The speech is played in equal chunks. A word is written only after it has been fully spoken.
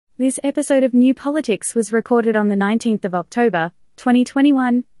This episode of New Politics was recorded on the 19th of October,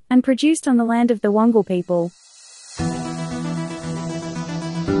 2021, and produced on the land of the Wangal people.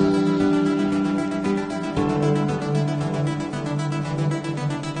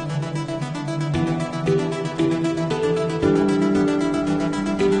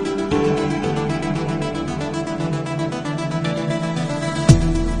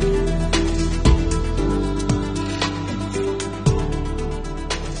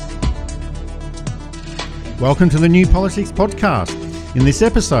 Welcome to the New Politics podcast. In this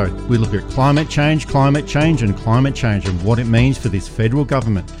episode, we look at climate change, and what it means for this federal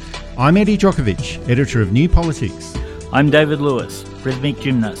government. I'm Eddie Djokovic, editor of New Politics. I'm David Lewis, rhythmic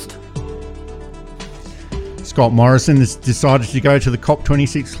gymnast. Scott Morrison has decided to go to the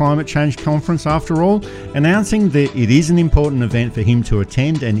COP26 climate change conference after all, announcing that it is an important event for him to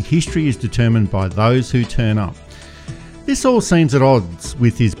attend and history is determined by those who turn up. This all seems at odds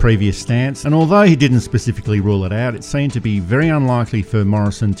with his previous stance, and although he didn't specifically rule it out, it seemed to be very unlikely for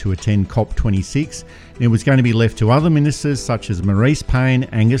Morrison to attend COP26, and it was going to be left to other ministers such as Marise Payne,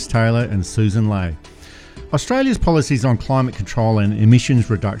 Angus Taylor and Susan Ley. Australia's policies on climate control and emissions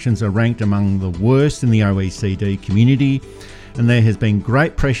reductions are ranked among the worst in the OECD community, and there has been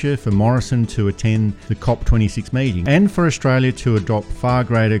great pressure for Morrison to attend the COP26 meeting and for Australia to adopt far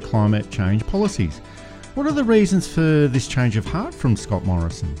greater climate change policies. What are the reasons for this change of heart from Scott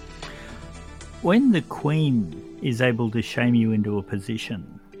Morrison? When the Queen is able to shame you into a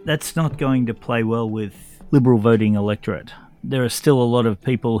position, that's not going to play well with Liberal voting electorate. There are still a lot of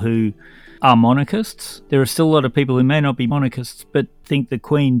people who are monarchists. There are still a lot of people who may not be monarchists but think the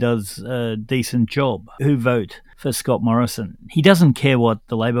Queen does a decent job who vote for Scott Morrison. He doesn't care what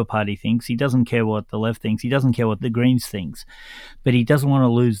the Labor Party thinks. He doesn't care what the left thinks. He doesn't care what the Greens thinks. But he doesn't want to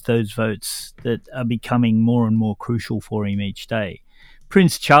lose those votes that are becoming more and more crucial for him each day.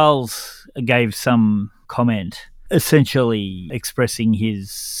 Prince Charles gave some comment essentially expressing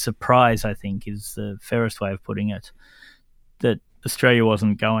his surprise, I think is the fairest way of putting it, that Australia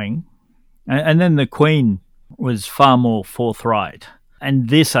wasn't going. And then the Queen was far more forthright. And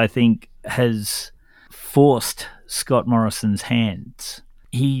this, I think, has forced Scott Morrison's hands.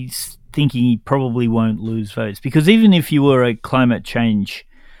 He's thinking he probably won't lose votes. Because even if you were a climate change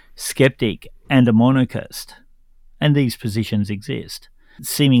skeptic and a monarchist, and these positions exist,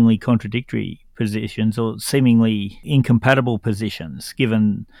 seemingly contradictory positions or seemingly incompatible positions,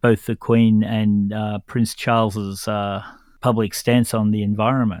 given both the Queen and Prince Charles's public stance on the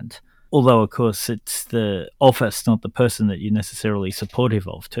environment. Although, of course, it's the office, not the person that you're necessarily supportive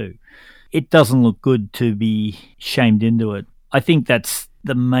of, too. It doesn't look good to be shamed into it. I think that's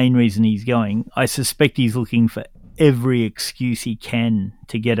the main reason he's going. I suspect he's looking for every excuse he can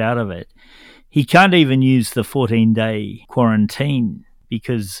to get out of it. He can't even use the 14-day quarantine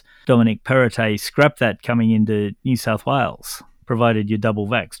because Dominic Perrottet scrapped that coming into New South Wales, provided you're double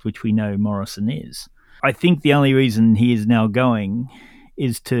vaxxed, which we know Morrison is. I think the only reason he is now going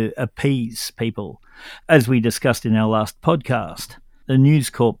is to appease people. As we discussed in our last podcast, the News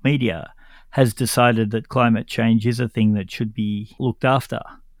Corp media has decided that climate change is a thing that should be looked after.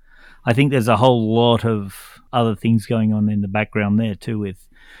 I think there's a whole lot of other things going on in the background there too, with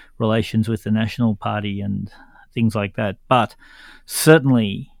relations with the National Party and things like that. But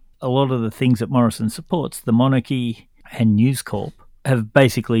certainly a lot of the things that Morrison supports, the monarchy and News Corp, have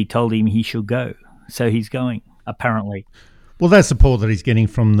basically told him he should go. So he's going, apparently. Well, that support that he's getting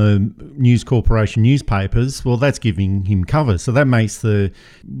from the News Corporation newspapers, well, that's giving him cover. So that makes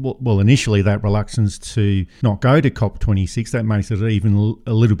initially that reluctance to not go to COP26, that makes it even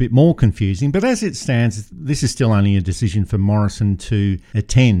a little bit more confusing. But as it stands, this is still only a decision for Morrison to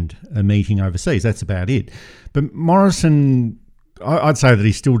attend a meeting overseas. That's about it. But Morrison, I'd say that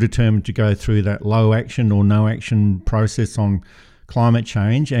he's still determined to go through that low action or no action process on climate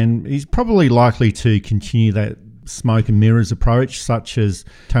change, and he's probably likely to continue that smoke and mirrors approach, such as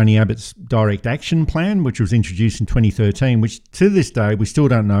Tony Abbott's direct action plan, which was introduced in 2013, which to this day we still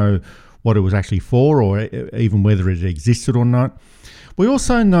don't know what it was actually for or even whether it existed or not. We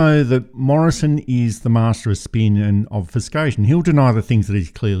also know that Morrison is the master of spin and obfuscation. He'll deny the things that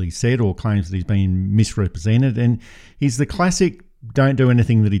he's clearly said or claims that he's been misrepresented, and he's the classic don't do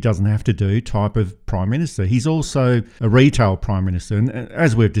anything that he doesn't have to do type of Prime Minister. He's also a retail Prime Minister, and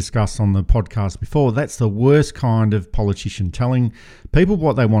as we've discussed on the podcast before, that's the worst kind of politician, telling people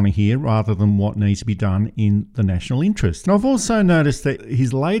what they want to hear rather than what needs to be done in the national interest. And I've also noticed that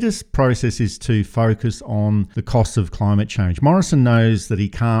his latest process is to focus on the cost of climate change. Morrison knows that he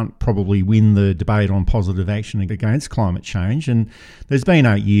can't probably win the debate on positive action against climate change, and there's been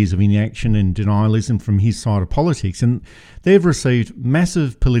 8 years of inaction and denialism from his side of politics, and they've received received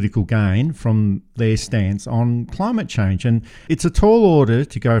massive political gain from their stance on climate change. And it's a tall order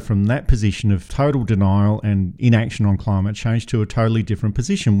to go from that position of total denial and inaction on climate change to a totally different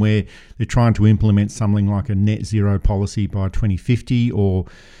position where they're trying to implement something like a net zero policy by 2050 or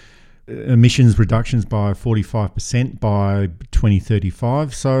emissions reductions by 45% by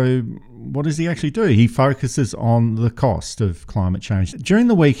 2035. So what does he actually do? He focuses on the cost of climate change. During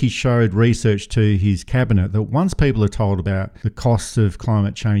the week, he showed research to his cabinet that once people are told about the cost of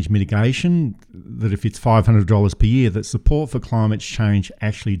climate change mitigation, that if it's $500 per year, that support for climate change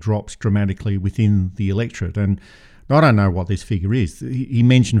actually drops dramatically within the electorate. And I don't know what this figure is. He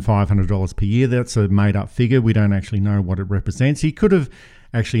mentioned $500 per year. That's a made-up figure. We don't actually know what it represents. He could have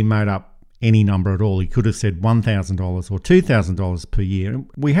actually made up any number at all. He could have said $1,000 or $2,000 per year.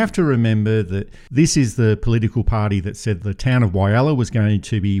 We have to remember that this is the political party that said the town of Whyalla was going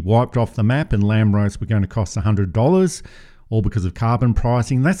to be wiped off the map and lamb roasts were going to cost $100, all because of carbon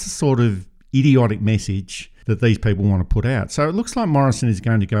pricing. That's the sort of idiotic message that these people want to put out. So it looks like Morrison is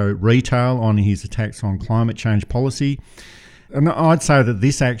going to go retail on his attacks on climate change policy. And I'd say that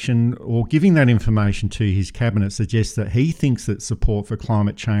this action, or giving that information to his cabinet, suggests that he thinks that support for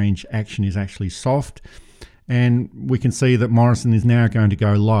climate change action is actually soft. And we can see that Morrison is now going to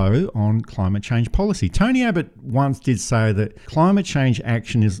go low on climate change policy. Tony Abbott once did say that climate change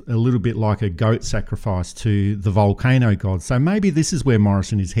action is a little bit like a goat sacrifice to the volcano god. So maybe this is where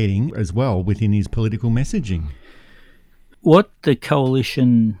Morrison is heading as well within his political messaging. What the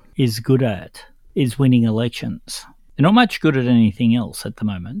coalition is good at is winning elections. They're not much good at anything else at the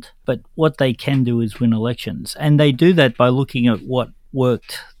moment, but what they can do is win elections. And they do that by looking at what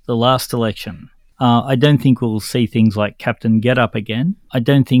worked the last election. I don't think we'll see things like Captain Get Up again. I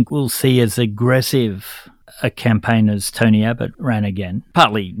don't think we'll see as aggressive a campaign as Tony Abbott ran again.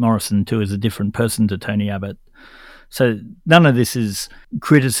 Partly Morrison, too, is a different person to Tony Abbott. So none of this is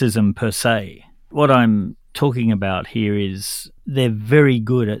criticism per se. What I'm talking about here is they're very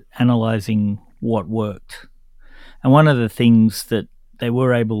good at analysing what worked. And one of the things that they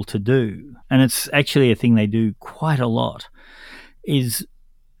were able to do, and it's actually a thing they do quite a lot, is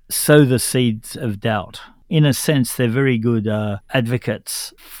sow the seeds of doubt. In a sense, they're very good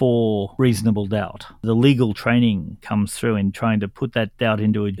advocates for reasonable doubt. The legal training comes through in trying to put that doubt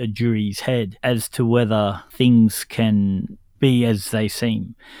into a jury's head as to whether things can be as they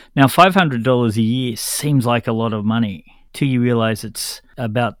seem. Now, $500 a year seems like a lot of money till you realise it's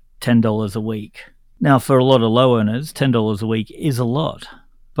about $10 a week. Now, for a lot of low earners, $10 a week is a lot.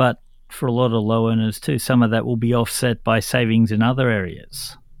 But for a lot of low earners too, some of that will be offset by savings in other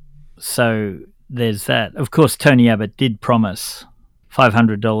areas. So there's that. Of course, Tony Abbott did promise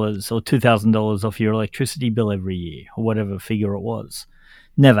 $500 or $2,000 off your electricity bill every year, or whatever figure it was.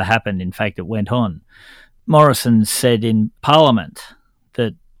 Never happened. In fact, it went on. Morrison said in Parliament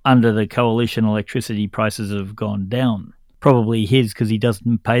that under the coalition, electricity prices have gone down. Probably his, because he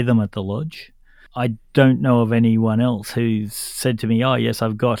doesn't pay them at the lodge. I don't know of anyone else who's said to me, oh, yes,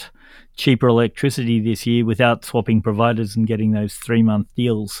 I've got cheaper electricity this year without swapping providers and getting those 3-month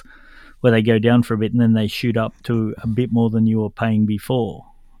deals where they go down for a bit and then they shoot up to a bit more than you were paying before.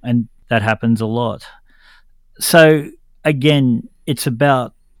 And that happens a lot. So, again, it's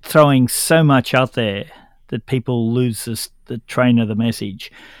about throwing so much out there that people lose the train of the message.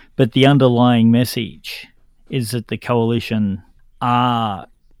 But the underlying message is that the coalition are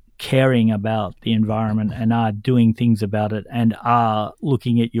caring about the environment and are doing things about it and are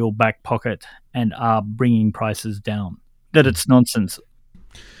looking at your back pocket and are bringing prices down. That it's nonsense.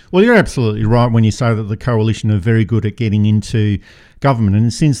 Well, you're absolutely right when you say that the coalition are very good at getting into government.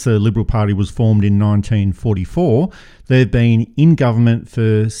 And since the Liberal Party was formed in 1944, they've been in government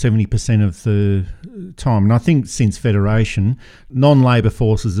for 70% of the time. And I think since Federation, non-Labor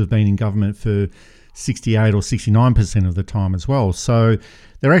forces have been in government for 68 or 69% of the time as well. So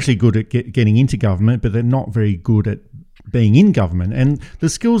they're actually good at getting into government, but they're not very good at being in government. And the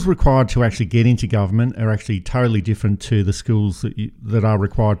skills required to actually get into government are actually totally different to the skills that are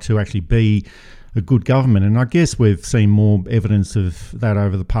required to actually be a good government. And I guess we've seen more evidence of that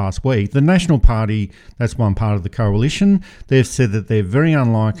over the past week. The National Party, that's one part of the coalition, they've said that they're very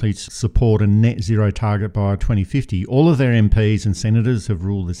unlikely to support a net zero target by 2050. All of their MPs and senators have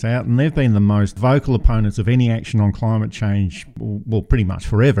ruled this out, and they've been the most vocal opponents of any action on climate change, well, pretty much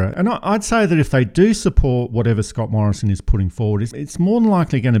forever. And I'd say that if they do support whatever Scott Morrison is putting forward, it's more than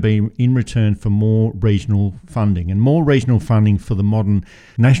likely going to be in return for more regional funding. And more regional funding for the modern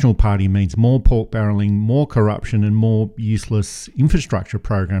National Party means more pork barrelling, more corruption and more useless infrastructure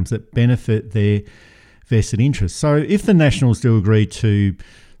programs that benefit their vested interests. So if the Nationals do agree to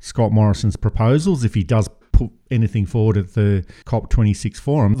Scott Morrison's proposals, if he does put anything forward at the COP26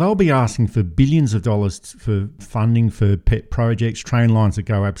 forum, they'll be asking for billions of dollars for funding for pet projects, train lines that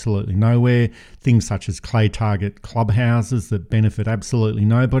go absolutely nowhere, things such as clay target clubhouses that benefit absolutely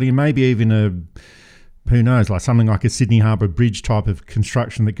nobody, and maybe even who knows, like something like a Sydney Harbour Bridge type of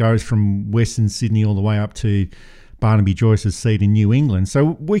construction that goes from Western Sydney all the way up to Barnaby Joyce's seat in New England.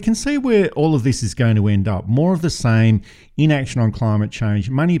 So we can see where all of this is going to end up. More of the same, inaction on climate change,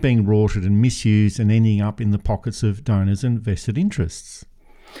 money being rorted and misused and ending up in the pockets of donors and vested interests.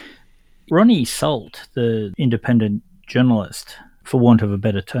 Ronnie Salt, the independent journalist, for want of a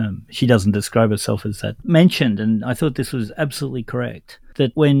better term, she doesn't describe herself as that, mentioned, and I thought this was absolutely correct,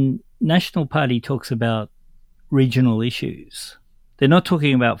 that when National Party talks about regional issues, they're not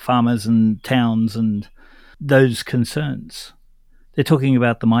talking about farmers and towns and those concerns. They're talking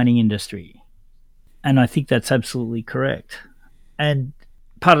about the mining industry. And I think that's absolutely correct. And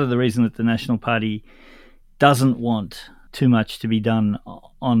part of the reason that the National Party doesn't want too much to be done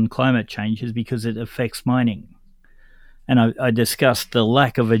on climate change is because it affects mining. And I discussed the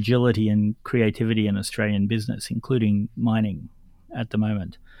lack of agility and creativity in Australian business, including mining at the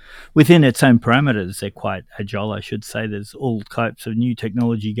moment. Within its own parameters, they're quite agile, I should say. There's all types of new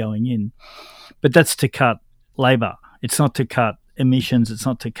technology going in. But that's to cut labour. It's not to cut emissions. It's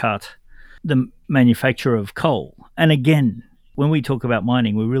not to cut the manufacture of coal. And again, when we talk about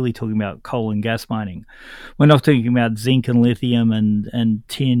mining, we're really talking about coal and gas mining. We're not talking about zinc and lithium and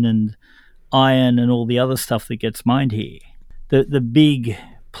tin and iron and all the other stuff that gets mined here. The big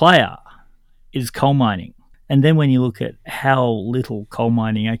player is coal mining. And then when you look at how little coal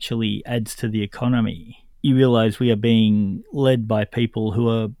mining actually adds to the economy, you realise we are being led by people who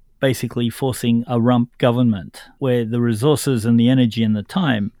are basically forcing a rump government where the resources and the energy and the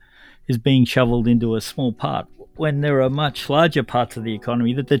time is being shoveled into a small part when there are much larger parts of the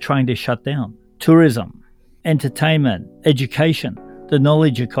economy that they're trying to shut down. Tourism, entertainment, education, the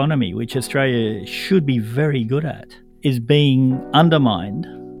knowledge economy, which Australia should be very good at, is being undermined,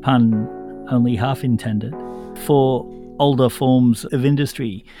 pun only half intended, for older forms of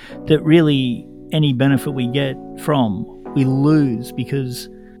industry that really any benefit we get from, we lose because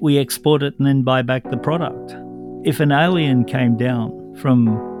we export it and then buy back the product. If an alien came down from,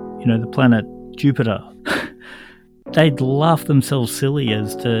 the planet Jupiter, they'd laugh themselves silly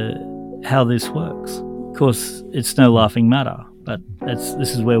as to how this works. Of course, it's no laughing matter, but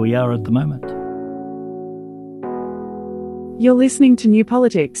this is where we are at the moment. You're listening to New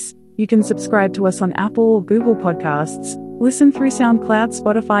Politics. You can subscribe to us on Apple or Google Podcasts, listen through SoundCloud,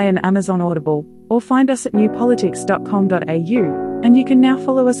 Spotify and Amazon Audible, or find us at newpolitics.com.au, and you can now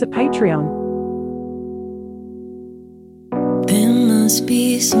follow us at Patreon. There must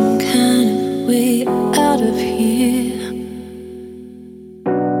be some kind of way out of here,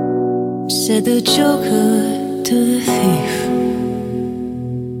 said the joker to the thief.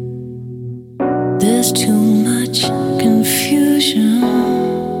 There's too much confusion,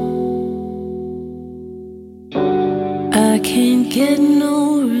 I can't get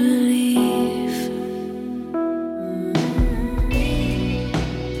no relief.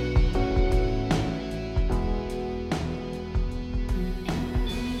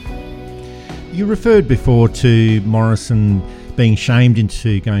 You referred before to Morrison being shamed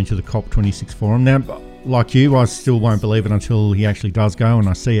into going to the COP26 forum. Now, like you, I still won't believe it until he actually does go and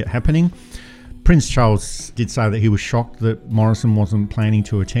I see it happening. Prince Charles did say that he was shocked that Morrison wasn't planning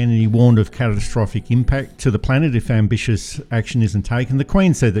to attend, and he warned of catastrophic impact to the planet if ambitious action isn't taken. The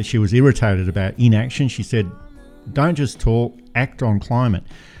Queen said that she was irritated about inaction. She said, don't just talk, act on climate.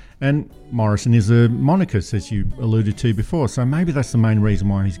 And Morrison is a monarchist, as you alluded to before, so maybe that's the main reason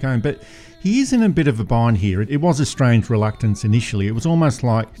why he's going. But he is in a bit of a bind here. It was a strange reluctance initially. It was almost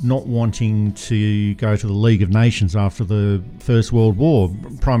like not wanting to go to the League of Nations after the First World War.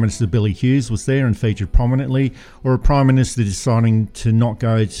 Prime Minister Billy Hughes was there and featured prominently, or a Prime Minister deciding to not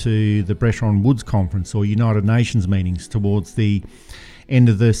go to the Bretton Woods Conference or United Nations meetings towards the end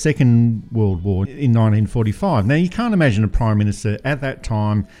of the Second World War in 1945. Now, you can't imagine a Prime Minister at that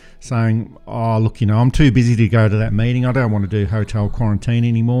time saying, oh, look, I'm too busy to go to that meeting. I don't want to do hotel quarantine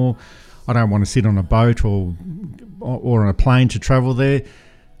anymore. I don't want to sit on a boat or on a plane to travel there.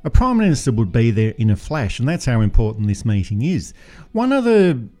 A Prime Minister would be there in a flash, and that's how important this meeting is. One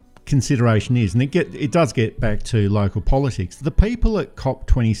other consideration is, and it does get back to local politics, the people at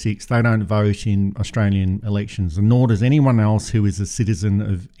COP26, they don't vote in Australian elections, and nor does anyone else who is a citizen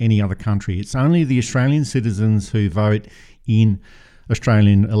of any other country. It's only the Australian citizens who vote in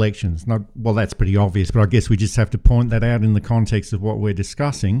Australian elections. Well, that's pretty obvious, but I guess we just have to point that out in the context of what we're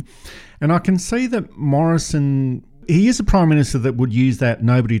discussing. And I can see that Morrison He is a Prime Minister that would use that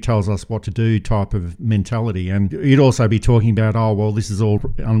nobody tells us what to do type of mentality. And he'd also be talking about, oh, well, this is all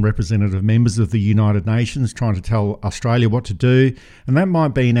unrepresentative members of the United Nations trying to tell Australia what to do. And that might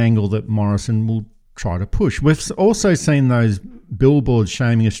be an angle that Morrison will try to push. We've also seen those billboards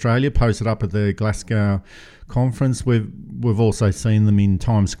shaming Australia posted up at the Glasgow conference. We've also seen them in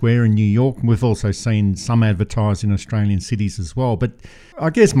Times Square in New York. We've also seen some advertised in Australian cities as well. But I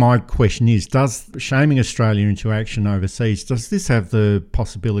guess my question is, does shaming Australia into action overseas, does this have the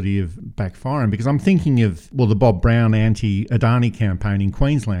possibility of backfiring? Because I'm thinking of, the Bob Brown anti-Adani campaign in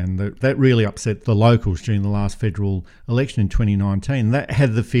Queensland. That really upset the locals during the last federal election in 2019. That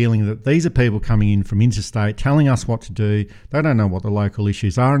had the feeling that these are people coming in from interstate telling us what to do. They don't know what the local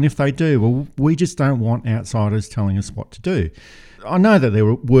issues are. And if they do, well, we just don't want outsiders telling us what to do. I know that there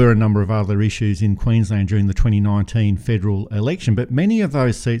were a number of other issues in Queensland during the 2019 federal election, but many of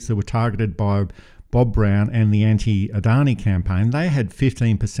those seats that were targeted by Bob Brown and the anti-Adani campaign, they had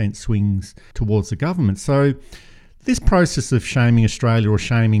 15% swings towards the government. So this process of shaming Australia or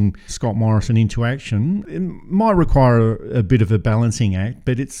shaming Scott Morrison into action, it might require a bit of a balancing act,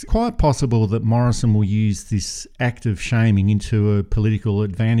 but it's quite possible that Morrison will use this act of shaming into a political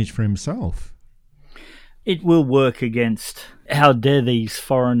advantage for himself. It will work against how dare these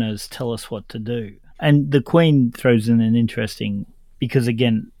foreigners tell us what to do. And the Queen throws in an interesting, because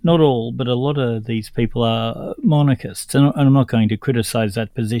again, not all, but a lot of these people are monarchists, and I'm not going to criticise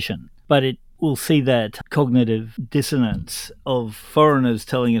that position, but it will see that cognitive dissonance of foreigners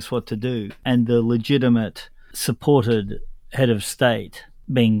telling us what to do and the legitimate supported head of state,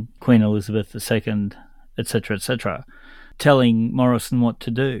 being Queen Elizabeth II, etc., telling Morrison what to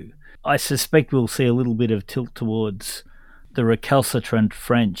do. I suspect we'll see a little bit of tilt towards the recalcitrant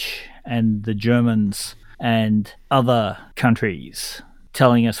French and the Germans and other countries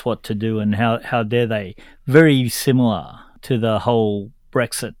telling us what to do and how dare they. Very similar to the whole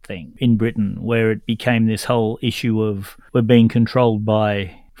Brexit thing in Britain, where it became this whole issue of we're being controlled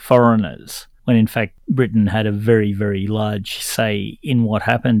by foreigners, when in fact Britain had a very, very large say in what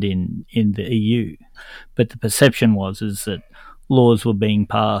happened in the EU. But the perception is that laws were being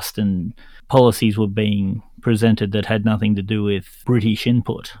passed and policies were being presented that had nothing to do with British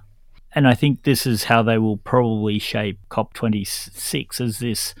input. And I think this is how they will probably shape COP26, as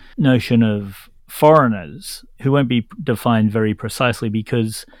this notion of foreigners who won't be defined very precisely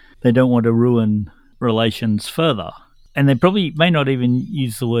because they don't want to ruin relations further. And they probably may not even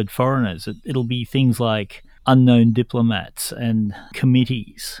use the word foreigners. It'll be things like unknown diplomats and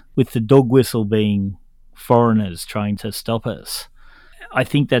committees, with the dog whistle being foreigners trying to stop us. I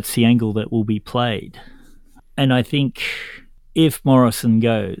think that's the angle that will be played. And I think if Morrison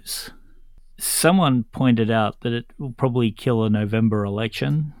goes, someone pointed out that it will probably kill a November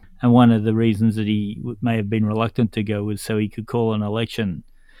election. And one of the reasons that he may have been reluctant to go was so he could call an election,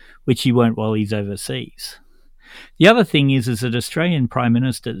 which he won't while he's overseas. The other thing is that Australian Prime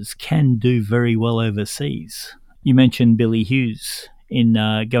Ministers can do very well overseas. You mentioned Billy Hughes in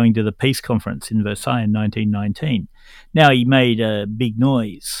going to the peace conference in Versailles in 1919. Now, he made a big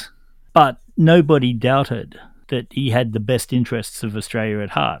noise, but nobody doubted that he had the best interests of Australia at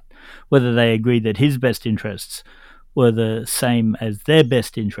heart. Whether they agreed that his best interests were the same as their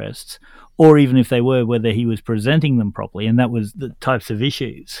best interests, or even if they were, whether he was presenting them properly, and that was the types of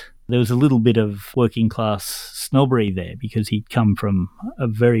issues. There was a little bit of working class snobbery there because he'd come from a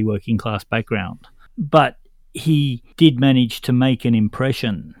very working class background. But he did manage to make an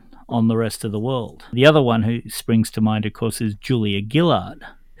impression on the rest of the world. The other one who springs to mind, of course, is Julia Gillard,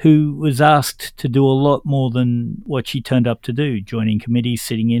 who was asked to do a lot more than what she turned up to do, joining committees,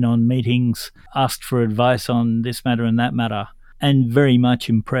 sitting in on meetings, asked for advice on this matter and that matter, and very much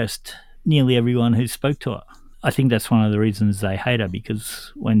impressed nearly everyone who spoke to her. I think that's one of the reasons they hate her,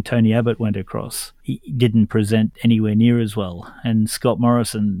 because when Tony Abbott went across, he didn't present anywhere near as well. And Scott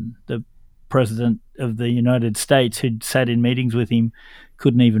Morrison, the President of the United States, who'd sat in meetings with him,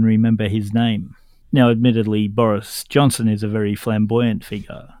 couldn't even remember his name. Now, admittedly, Boris Johnson is a very flamboyant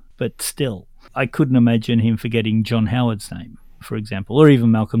figure, but still, I couldn't imagine him forgetting John Howard's name, for example, or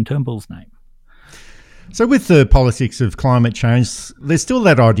even Malcolm Turnbull's name. So with the politics of climate change, there's still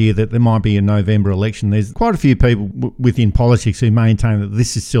that idea that there might be a November election. There's quite a few people within politics who maintain that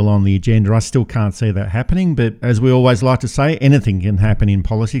this is still on the agenda. I still can't see that happening, but as we always like to say, anything can happen in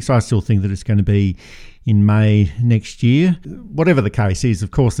politics. I still think that it's going to be in May next year. Whatever the case is, of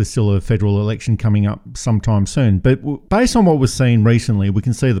course, there's still a federal election coming up sometime soon. But based on what we've seen recently, we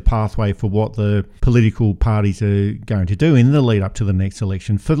can see the pathway for what the political parties are going to do in the lead up to the next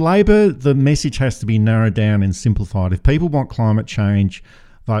election. For Labor, the message has to be narrowed down and simplified. If people want climate change,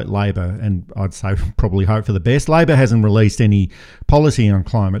 vote Labor, and I'd say probably hope for the best. Labor hasn't released any policy on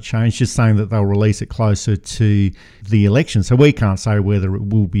climate change, just saying that they'll release it closer to the election. So we can't say whether it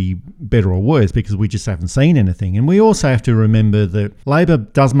will be better or worse because we just haven't seen anything. And we also have to remember that Labor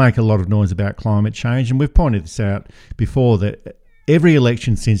does make a lot of noise about climate change, and we've pointed this out before that every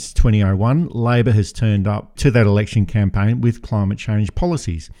election since 2001, Labor has turned up to that election campaign with climate change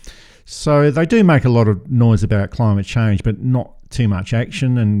policies. So they do make a lot of noise about climate change, but not too much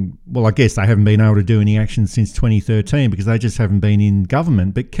action. And, well, I guess they haven't been able to do any action since 2013 because they just haven't been in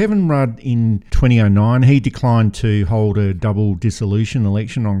government. But Kevin Rudd in 2009, he declined to hold a double dissolution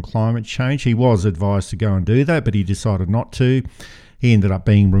election on climate change. He was advised to go and do that, but he decided not to. He ended up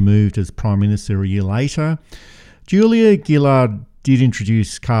being removed as Prime Minister a year later. Julia Gillard did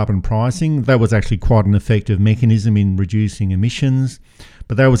introduce carbon pricing. That was actually quite an effective mechanism in reducing emissions,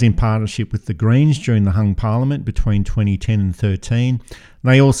 but that was in partnership with the Greens during the Hung Parliament between 2010 and 2013.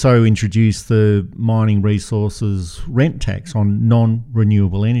 They also introduced the mining resources rent tax on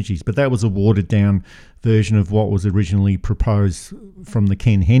non-renewable energies, but that was a watered-down version of what was originally proposed from the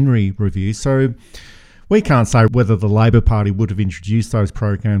Ken Henry review. So we can't say whether the Labor Party would have introduced those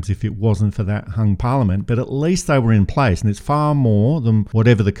programs if it wasn't for that hung parliament, but at least they were in place, and it's far more than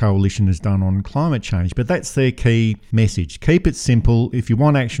whatever the coalition has done on climate change. But that's their key message. Keep it simple. If you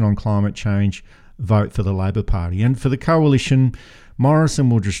want action on climate change, vote for the Labor Party. And for the coalition, Morrison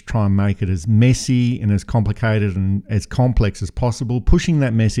will just try and make it as messy and as complicated and as complex as possible, pushing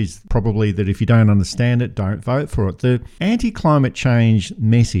that message probably that if you don't understand it, don't vote for it. The anti-climate change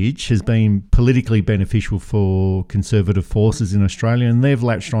message has been politically beneficial for conservative forces in Australia, and they've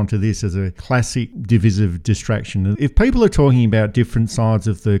latched onto this as a classic divisive distraction. If people are talking about different sides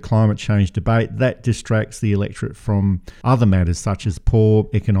of the climate change debate, that distracts the electorate from other matters such as poor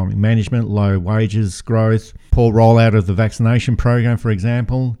economic management, low wages growth, poor rollout of the vaccination program, for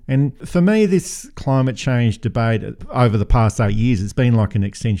example. And for me, this climate change debate over the past 8 years, it's been like an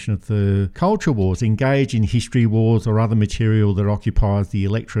extension of the culture wars. Engage in history wars or other material that occupies the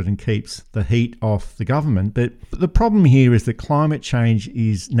electorate and keeps the heat off the government. But the problem here is that climate change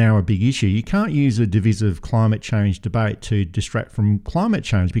is now a big issue. You can't use a divisive climate change debate to distract from climate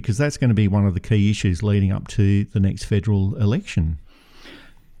change because that's going to be one of the key issues leading up to the next federal election.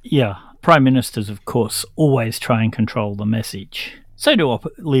 Yeah. Prime Ministers, of course, always try and control the message. So do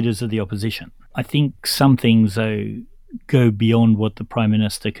leaders of the opposition. I think some things, though, go beyond what the Prime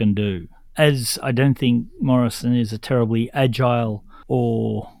Minister can do. As I don't think Morrison is a terribly agile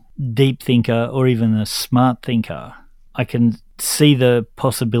or deep thinker or even a smart thinker, I can see the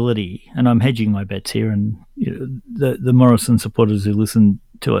possibility, and I'm hedging my bets here, and the Morrison supporters who listen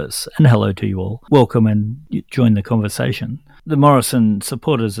to us, and hello to you all, welcome and join the conversation. The Morrison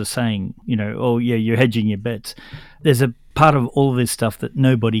supporters are saying, oh yeah, you're hedging your bets. There's a part of all of this stuff that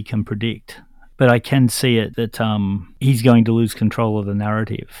nobody can predict, but I can see it that he's going to lose control of the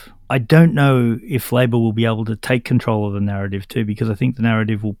narrative. I don't know if Labor will be able to take control of the narrative too, because I think the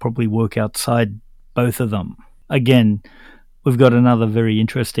narrative will probably work outside both of them. Again, we've got another very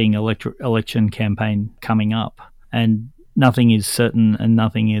interesting election campaign coming up, and nothing is certain and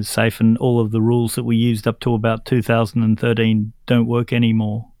nothing is safe, and all of the rules that we used up to about 2013 don't work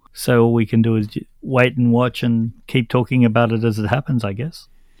anymore. So all we can do is wait and watch and keep talking about it as it happens, I guess.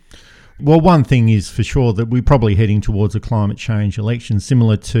 Well, one thing is for sure that we're probably heading towards a climate change election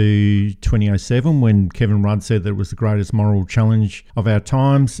similar to 2007 when Kevin Rudd said that it was the greatest moral challenge of our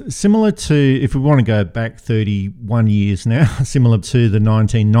times. Similar to, if we want to go back 31 years now, similar to the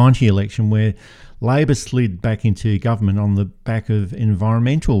 1990 election where Labor slid back into government on the back of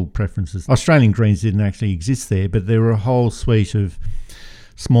environmental preferences. Australian Greens didn't actually exist there, but there were a whole suite of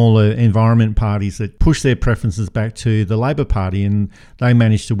smaller environment parties that pushed their preferences back to the Labor Party, and they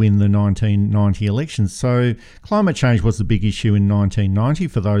managed to win the 1990 elections. So climate change was a big issue in 1990,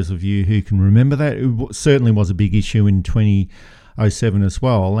 for those of you who can remember that. It certainly was a big issue in 2007 as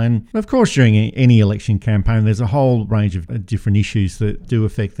well. And of course, during any election campaign, there's a whole range of different issues that do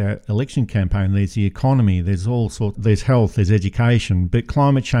affect that election campaign. There's the economy, there's all sorts, there's health, there's education, but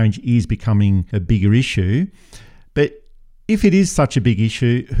climate change is becoming a bigger issue. But if it is such a big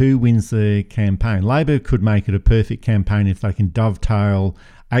issue, who wins the campaign? Labor could make it a perfect campaign if they can dovetail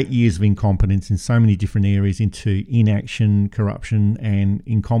 8 years of incompetence in so many different areas into inaction, corruption and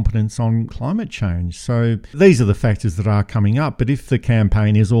incompetence on climate change. So these are the factors that are coming up. But if the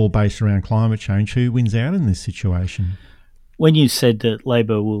campaign is all based around climate change, who wins out in this situation? When you said that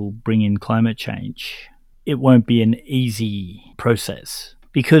Labor will bring in climate change, it won't be an easy process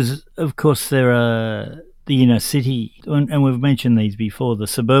because, of course, there are the inner city, and we've mentioned these before, the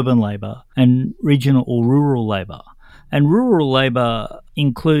suburban Labor and regional or rural Labor. And rural labour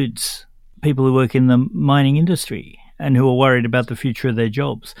includes people who work in the mining industry and who are worried about the future of their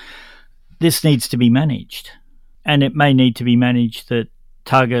jobs. This needs to be managed. And it may need to be managed that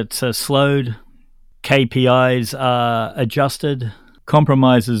targets are slowed, KPIs are adjusted,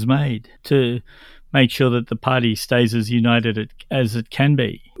 compromises made to make sure that the party stays as united as it can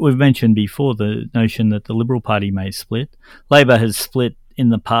be. We've mentioned before the notion that the Liberal Party may split. Labor has split in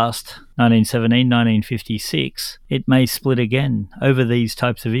the past, 1917, 1956. It may split again over these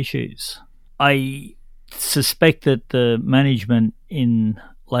types of issues. I suspect that the management in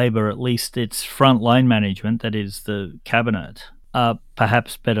Labor, at least its frontline management, that is the cabinet, are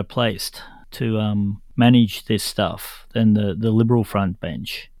perhaps better placed to manage this stuff than the Liberal front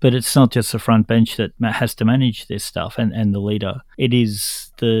bench. But it's not just the front bench that has to manage this stuff and the leader. It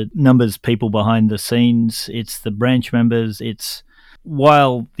is the numbers people behind the scenes. It's the branch members. It's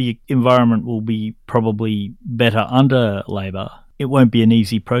while the environment will be probably better under Labor, it won't be an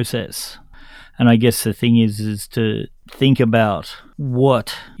easy process. And I guess the thing is to think about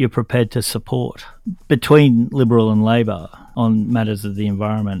what you're prepared to support between Liberal and Labor on matters of the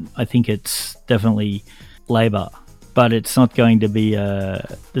environment. I think it's definitely Labor, but it's not going to be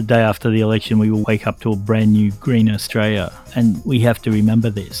the day after the election we will wake up to a brand new green Australia, and we have to remember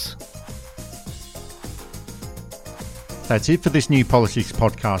this. That's it for this New Politics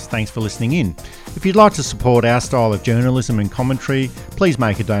podcast. Thanks for listening in. If you'd like to support our style of journalism and commentary, please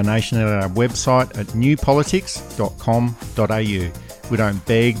make a donation at our website at newpolitics.com.au. We don't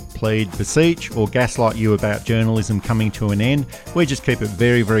beg, plead, beseech or gaslight you about journalism coming to an end. We just keep it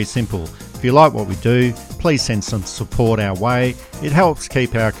very, very simple. If you like what we do, please send some support our way. It helps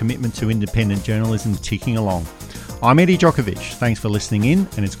keep our commitment to independent journalism ticking along. I'm Eddie Djokovic. Thanks for listening in,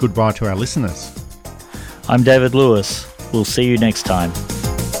 and it's goodbye to our listeners. I'm David Lewis. We'll see you next time.